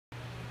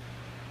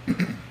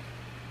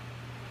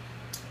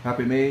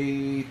Happy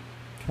May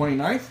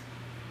 29th.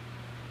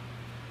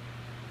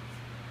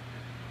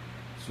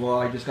 So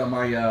I just got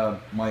my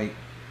my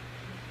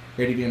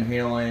Eddie Van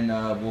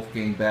Halen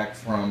Wolfgang back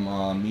from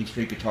Mean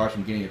Street Guitars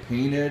from getting it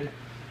painted.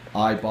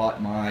 I bought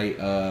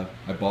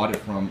it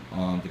from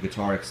the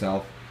Guitar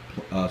itself,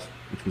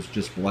 which was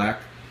just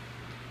black,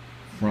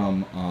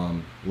 from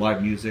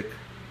Live Music,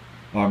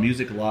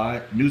 Music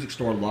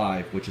Store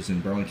Live, which is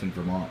in Burlington,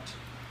 Vermont.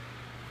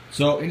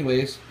 So,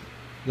 anyways,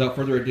 without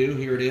further ado,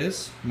 here it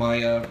is,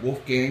 my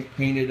Wolfgang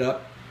painted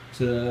up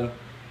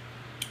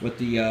with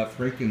the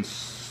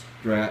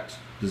Frankenstrat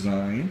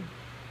design.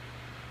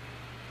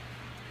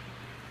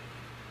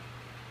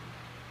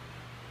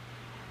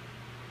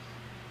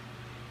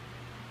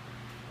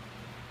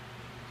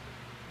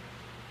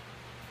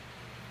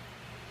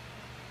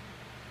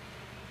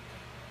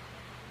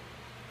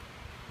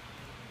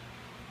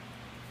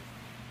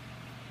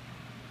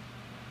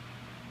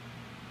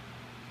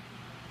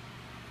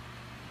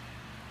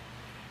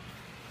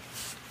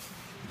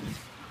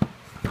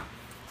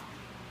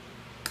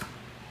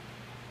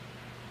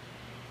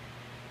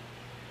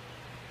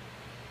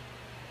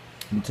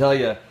 I can tell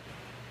you,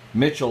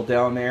 Mitchell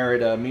down there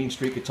at Mean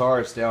Street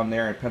Guitars down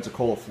there in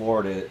Pensacola,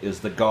 Florida,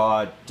 is the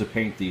god to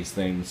paint these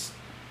things.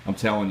 I'm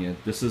telling you,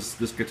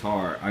 this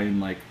guitar, I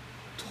am like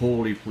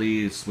totally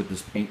pleased with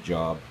this paint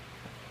job.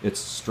 It's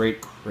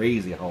straight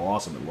crazy how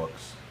awesome it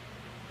looks.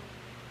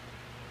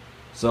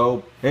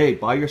 So, hey,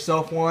 buy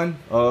yourself one,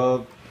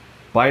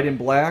 buy it in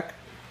black,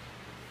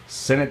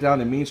 send it down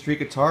to Mean Street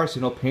Guitars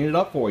and he'll paint it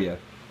up for you.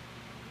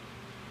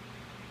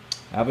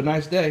 Have a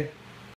nice day.